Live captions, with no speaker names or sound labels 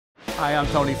Hi, I'm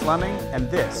Tony Fleming, and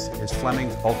this is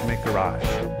Fleming's Ultimate Garage.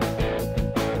 Hey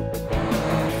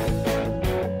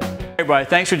everybody,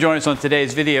 thanks for joining us on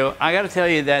today's video. I got to tell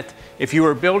you that if you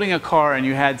were building a car and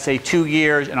you had, say, 2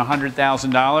 years and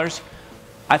 $100,000,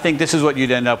 I think this is what you'd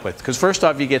end up with. Because first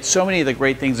off, you get so many of the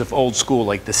great things of old school,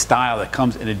 like the style that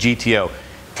comes in a GTO.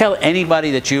 Tell anybody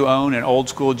that you own an old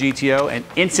school GTO, and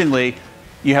instantly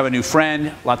you have a new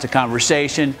friend, lots of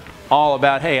conversation, all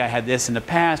about, hey, I had this in the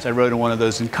past, I rode in one of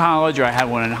those in college, or I had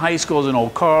one in high school as an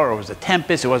old car, or it was a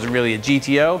Tempest, it wasn't really a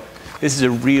GTO. This is a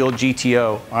real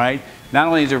GTO, all right? Not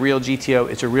only is it a real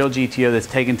GTO, it's a real GTO that's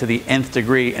taken to the nth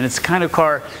degree, and it's the kind of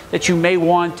car that you may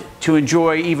want to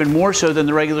enjoy even more so than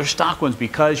the regular stock ones,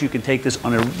 because you can take this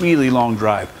on a really long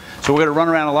drive. So we're gonna run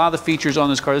around a lot of the features on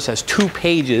this car. This has 2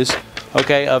 pages,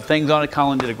 okay, of things on it.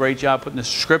 Colin did a great job putting this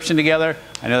description together.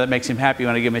 I know that makes him happy. I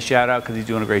want to give him a shout out because he's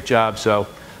doing a great job. So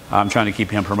I'm trying to keep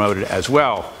him promoted as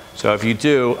well. So if you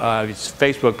do, his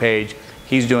Facebook page,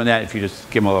 he's doing that. If you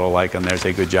just give him a little like on there,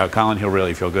 say good job, Colin, he'll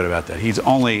really feel good about that. He's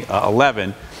only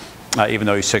 11, even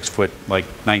though he's 6 foot, like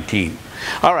 19.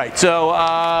 All right,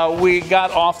 so we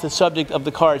got off the subject of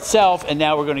the car itself, and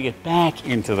now we're going to get back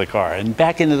into the car. And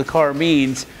back into the car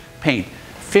means paint.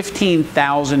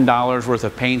 $15,000 worth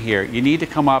of paint here. You need to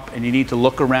come up and you need to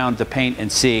look around the paint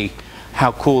and see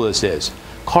how cool this is.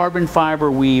 Carbon fiber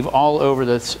weave all over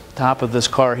the top of this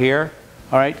car here.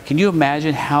 All right, can you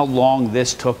imagine how long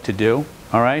this took to do?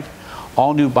 All right,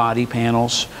 all new body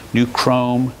panels, new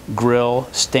chrome, grille,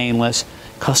 stainless,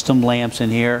 custom lamps in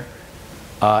here.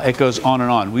 It goes on and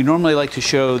on. We normally like to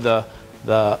show the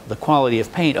quality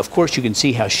of paint. Of course, you can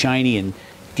see how shiny and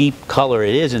deep color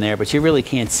it is in there, but you really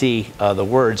can't see the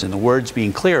words, and the words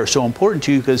being clear are so important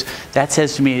to you because that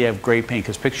says to me you have great paint,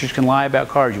 because pictures can lie about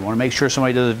cars. You want to make sure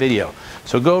somebody does a video.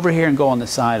 So go over here and go on the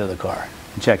side of the car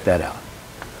and check that out.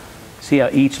 See how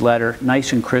each letter,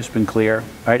 nice and crisp and clear. All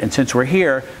right, and since we're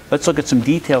here, let's look at some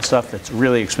detail stuff that's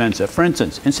really expensive. For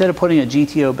instance, instead of putting a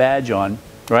GTO badge on,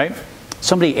 right,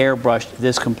 somebody airbrushed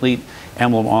this complete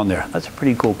emblem on there. That's a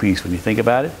pretty cool piece when you think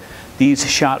about it. These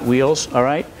Schott wheels, all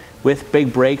right, with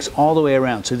big brakes all the way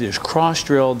around. So they're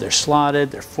cross-drilled, they're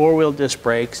slotted, they're 4-wheel disc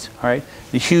brakes, all right?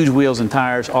 The huge wheels and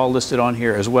tires all listed on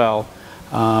here as well.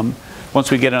 Once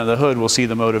we get under the hood, we'll see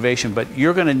the motivation, but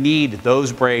you're gonna need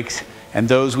those brakes and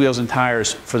those wheels and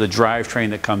tires for the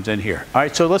drivetrain that comes in here. All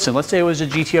right, so listen, let's say it was a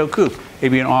GTO coupe.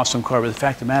 It'd be an awesome car, but the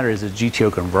fact of the matter is it's a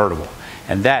GTO convertible.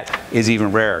 And that is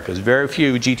even rarer, because very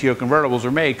few GTO convertibles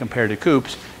are made compared to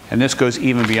coupes, and this goes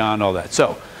even beyond all that.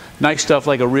 So, nice stuff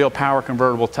like a real power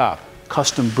convertible top.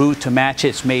 Custom boot to match it.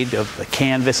 It's made of the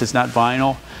canvas, it's not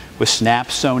vinyl, with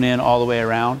snaps sewn in all the way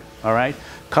around, all right?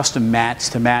 Custom mats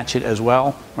to match it as well.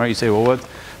 All right, you say, well,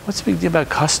 what's the big deal about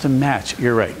custom mats?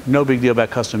 You're right, no big deal about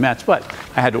custom mats, but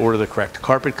I had to order the correct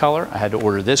carpet color. I had to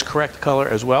order this correct color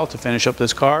as well to finish up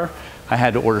this car. I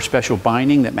had to order special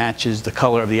binding that matches the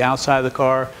color of the outside of the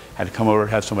car. I had to come over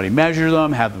and have somebody measure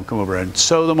them, have them come over and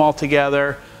sew them all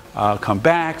together. Come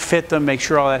back, fit them, make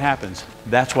sure all that happens.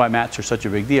 That's why mats are such a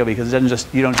big deal, because it doesn't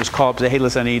just, you don't just call up and say, hey,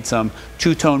 listen, I need some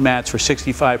 2-tone mats for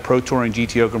 65 Pro-Touring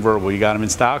GTO Convertible. You got them in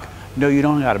stock? No, you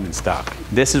don't got them in stock.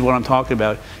 This is what I'm talking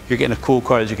about. You're getting a cool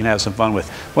car that you can have some fun with.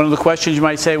 One of the questions you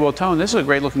might say, well, Tone, this is a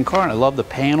great looking car, and I love the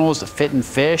panels, the fit and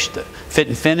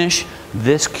finish.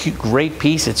 This cute, great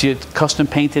piece, it's custom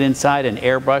painted inside and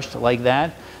airbrushed like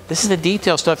that. This is the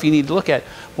detail stuff you need to look at.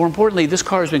 More importantly, this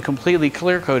car has been completely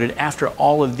clear coated after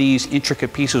all of these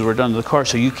intricate pieces were done to the car,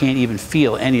 so you can't even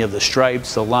feel any of the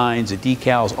stripes, the lines, the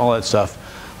decals, all that stuff.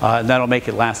 And that'll make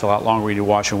it last a lot longer when you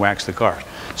wash and wax the car.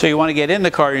 So you want to get in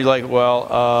the car and you're like,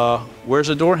 well, where's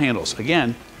the door handles?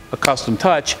 Again, a custom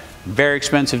touch, very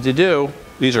expensive to do.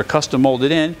 These are custom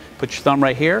molded in. Put your thumb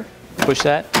right here, push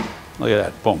that, look at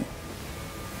that, boom.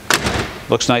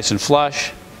 Looks nice and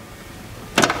flush.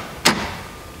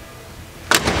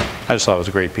 I just thought it was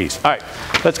a great piece. All right,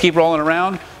 let's keep rolling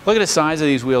around. Look at the size of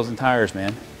these wheels and tires,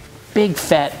 man. Big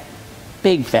fat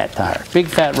tire, big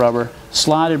fat rubber,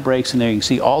 slotted brakes in there. You can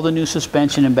see all the new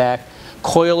suspension in back,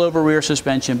 coil-over rear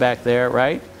suspension back there,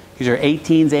 right? These are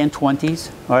 18s and 20s,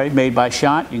 all right, made by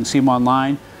Schott. You can see them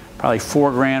online. Probably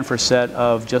 $4 grand for a set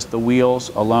of just the wheels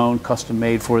alone, custom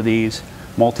made for these,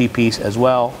 multi-piece as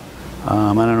well.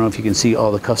 I don't know if you can see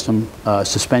all the custom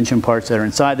suspension parts that are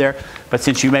inside there, but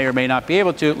since you may or may not be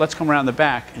able to, let's come around the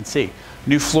back and see.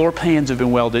 New floor pans have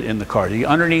been welded in the car. The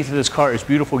underneath of this car is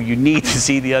beautiful. You need to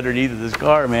see the underneath of this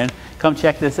car, man. Come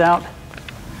check this out.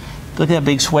 Look at that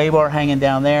big sway bar hanging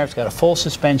down there. It's got a full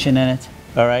suspension in it,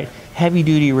 all right? Heavy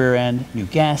duty rear end, new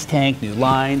gas tank, new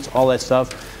lines, all that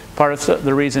stuff. Part of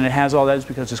the reason it has all that is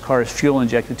because this car is fuel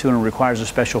injected to and requires a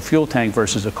special fuel tank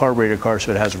versus a carburetor car,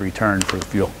 so it has a return for the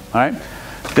fuel. All right,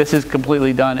 this is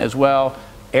completely done as well.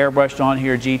 Airbrushed on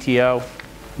here, GTO.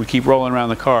 We keep rolling around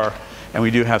the car, and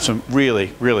we do have some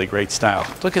really, really great style.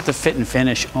 Look at the fit and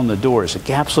finish on the doors. The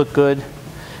gaps look good.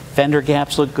 Fender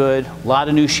gaps look good. A lot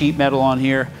of new sheet metal on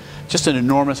here. Just an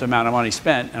enormous amount of money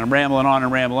spent, and I'm rambling on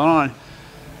and rambling on.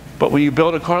 But when you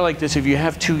build a car like this, if you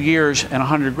have 2 years and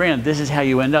 100 grand, this is how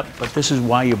you end up. But this is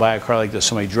why you buy a car like this.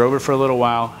 Somebody drove it for a little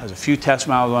while, has a few test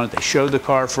miles on it. They showed the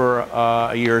car for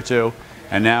a year or two,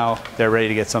 and now they're ready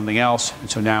to get something else. And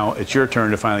so now it's your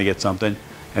turn to finally get something.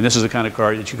 And this is the kind of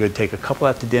car that you could take a couple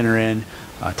out to dinner in,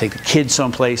 take the kids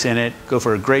someplace in it, go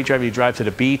for a great drive, you drive to the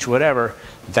beach, whatever.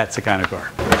 That's the kind of car.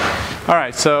 All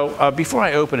right, so before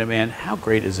I open it, man, how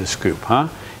great is this scoop, huh?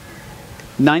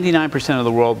 99% of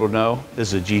the world will know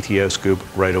this is a GTO scoop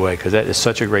right away, because that is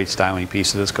such a great styling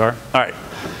piece of this car. All right.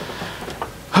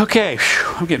 Okay,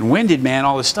 I'm getting winded, man,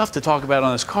 all this stuff to talk about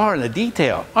on this car and the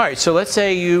detail. All right, so let's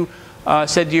say you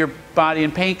said to your body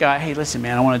and paint guy, hey, listen,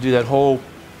 man, I want to do that whole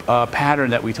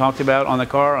pattern that we talked about on the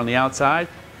car on the outside.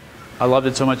 I loved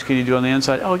it so much, can you do it on the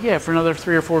inside? Oh, yeah, for another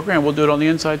 3 or 4 grand, we'll do it on the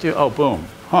inside too. Oh, boom,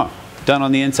 huh, done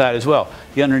on the inside as well.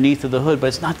 The underneath of the hood, but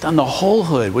it's not done the whole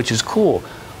hood, which is cool.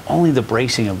 Only the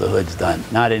bracing of the hood's done,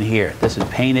 not in here. This is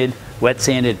painted, wet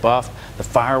sanded, buffed. The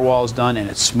firewall's done and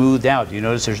it's smoothed out. You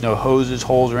notice there's no hoses,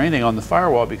 holes, or anything on the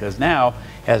firewall because now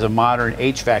it has a modern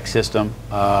HVAC system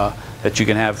that you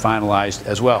can have finalized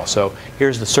as well. So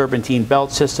here's the serpentine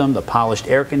belt system, the polished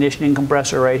air conditioning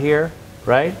compressor right here,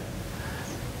 right?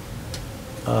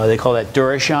 They call that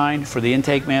DuraShine for the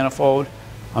intake manifold.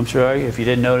 I'm sorry if you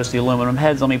didn't notice the aluminum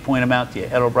heads. Let me point them out to you.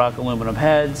 Edelbrock aluminum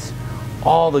heads.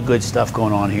 All the good stuff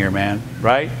going on here, man,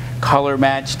 right? Color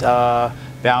matched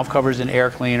valve covers and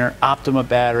air cleaner, Optima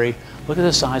battery. Look at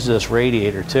the size of this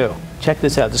radiator too. Check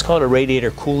this out. This is called a radiator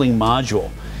cooling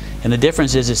module. And the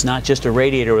difference is it's not just a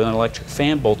radiator with an electric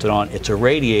fan bolted on, it's a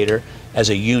radiator as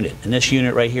a unit. And this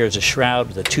unit right here is a shroud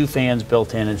with the 2 fans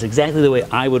built in. It's exactly the way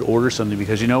I would order something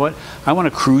because you know what? I want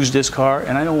to cruise this car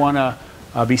and I don't want to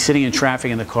be sitting in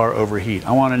traffic and the car overheat.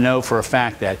 I want to know for a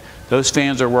fact that those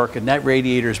fans are working, that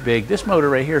radiator is big. This motor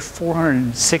right here is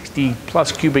 460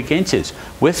 plus cubic inches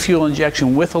with fuel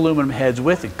injection, with aluminum heads,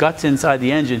 with guts inside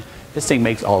the engine. This thing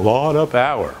makes a lot of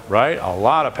power, right? A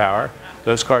lot of power.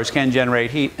 Those cars can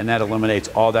generate heat and that eliminates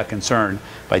all that concern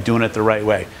by doing it the right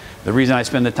way. The reason I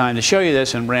spend the time to show you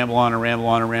this and ramble on and ramble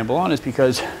on and ramble on is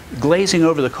because glazing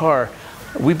over the car,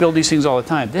 we build these things all the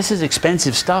time. This is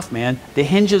expensive stuff, man. The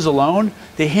hinges alone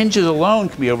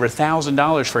can be over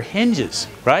 $1,000 for hinges,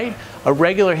 right? A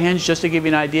regular hinge, just to give you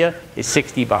an idea, is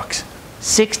 60 bucks.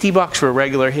 60 bucks for a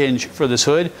regular hinge for this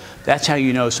hood. That's how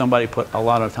you know somebody put a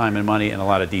lot of time and money and a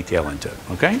lot of detail into it,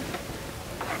 okay?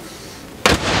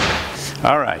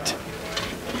 All right.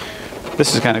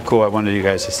 This is kind of cool. I wanted you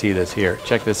guys to see this here.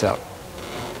 Check this out.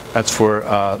 That's for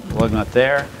lug nut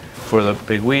there. For the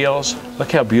big wheels.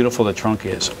 Look how beautiful the trunk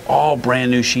is. All brand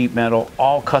new sheet metal,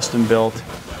 all custom built.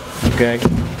 Okay,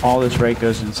 all this right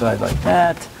goes inside like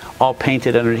that. All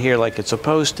painted under here like it's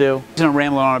supposed to. The reason I'm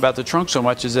rambling on about the trunk so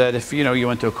much is that if you know you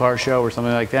went to a car show or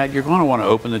something like that, you're going to want to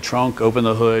open the trunk, open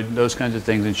the hood, those kinds of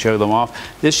things and show them off.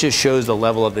 This just shows the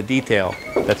level of the detail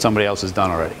that somebody else has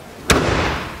done already.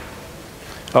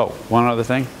 Oh, one other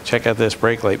thing. Check out this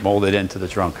brake light molded into the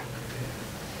trunk.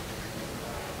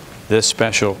 This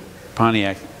special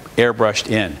Pontiac airbrushed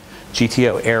in.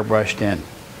 GTO airbrushed in.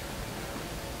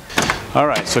 All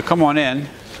right, so come on in.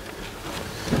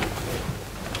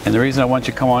 And the reason I want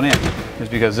you to come on in is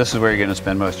because this is where you're going to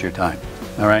spend most of your time.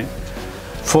 All right?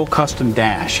 Full custom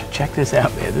dash. Check this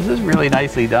out, man. This is really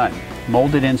nicely done.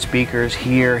 Molded in speakers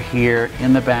here, here,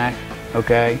 in the back.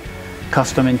 Okay?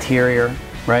 Custom interior,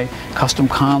 right? Custom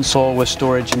console with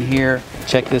storage in here.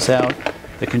 Check this out.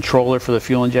 The controller for the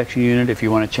fuel injection unit, if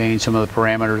you want to change some of the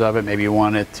parameters of it, maybe you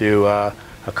want it to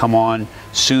come on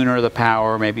sooner, the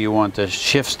power, maybe you want the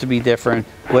shifts to be different,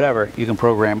 whatever, you can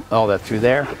program all that through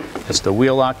there. That's the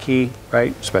wheel lock key,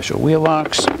 right? Special wheel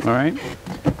locks, all right?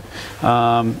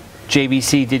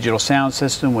 JVC digital sound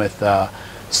system with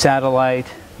satellite,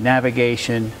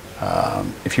 navigation.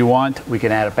 If you want, we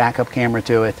can add a backup camera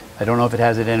to it. I don't know if it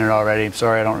has it in it already. I'm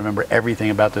sorry, I don't remember everything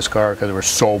about this car because there was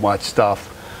so much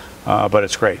stuff. But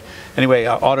it's great. Anyway,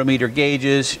 autometer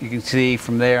gauges, you can see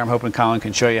from there, I'm hoping Colin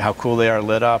can show you how cool they are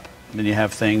lit up. And then you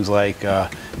have things like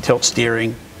tilt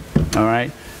steering, all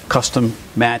right? Custom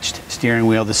matched steering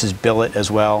wheel. This is billet as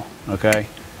well, okay?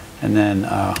 And then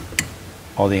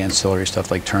all the ancillary stuff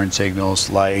like turn signals,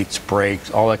 lights,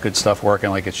 brakes, all that good stuff working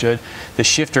like it should. The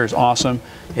shifter is awesome.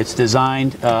 It's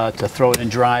designed to throw it in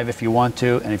drive if you want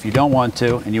to, and if you don't want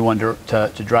to and you want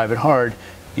to drive it hard,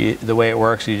 the way it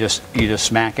works, you just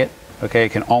smack it. Okay, it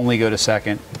can only go to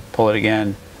second. Pull it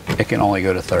again, it can only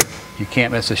go to third. You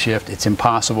can't miss a shift. It's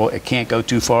impossible. It can't go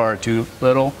too far or too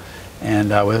little, and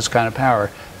with this kind of power,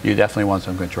 you definitely want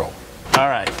some control. All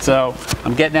right, so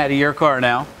I'm getting out of your car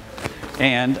now,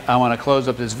 and I want to close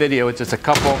up this video with just a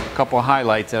couple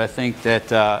highlights that I think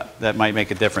that might make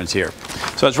a difference here.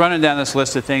 So I was running down this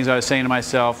list of things. I was saying to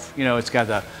myself, you know, it's got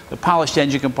the polished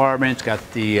engine compartment, it's got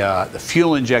the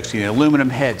fuel injection, the aluminum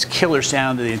heads, killer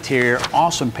sound to the interior,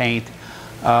 awesome paint,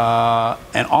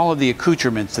 and all of the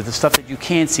accoutrements, the stuff that you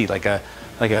can't see, like a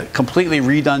completely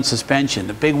redone suspension,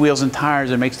 the big wheels and tires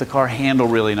that makes the car handle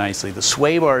really nicely, the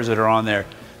sway bars that are on there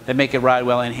that make it ride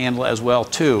well and handle as well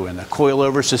too, and the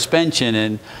coilover suspension,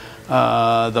 and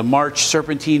the March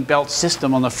Serpentine belt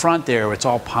system on the front there. It's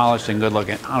all polished and good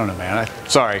looking. I don't know, man.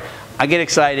 Sorry. I get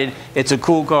excited. It's a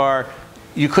cool car.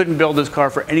 You couldn't build this car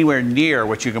for anywhere near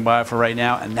what you can buy it for right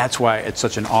now, and that's why it's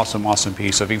such an awesome, awesome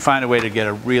piece. So if you can find a way to get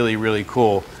a really, really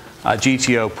cool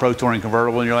GTO Pro-Touring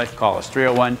Convertible in your life, call us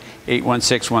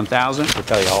 301-816-1000. We'll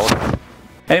tell you all about it.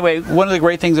 Anyway, one of the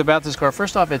great things about this car,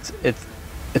 first off, it's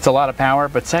a lot of power,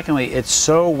 but secondly, it's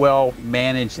so well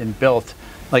managed and built.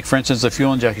 Like for instance, the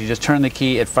fuel injection, you just turn the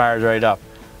key, it fires right up.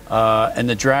 And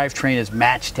the drivetrain is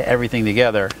matched to everything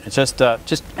together. It's just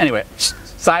anyway,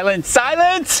 silence,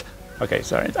 silence! Okay,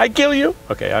 sorry, I kill you.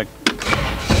 Okay, look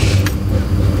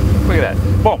at that,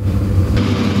 boom.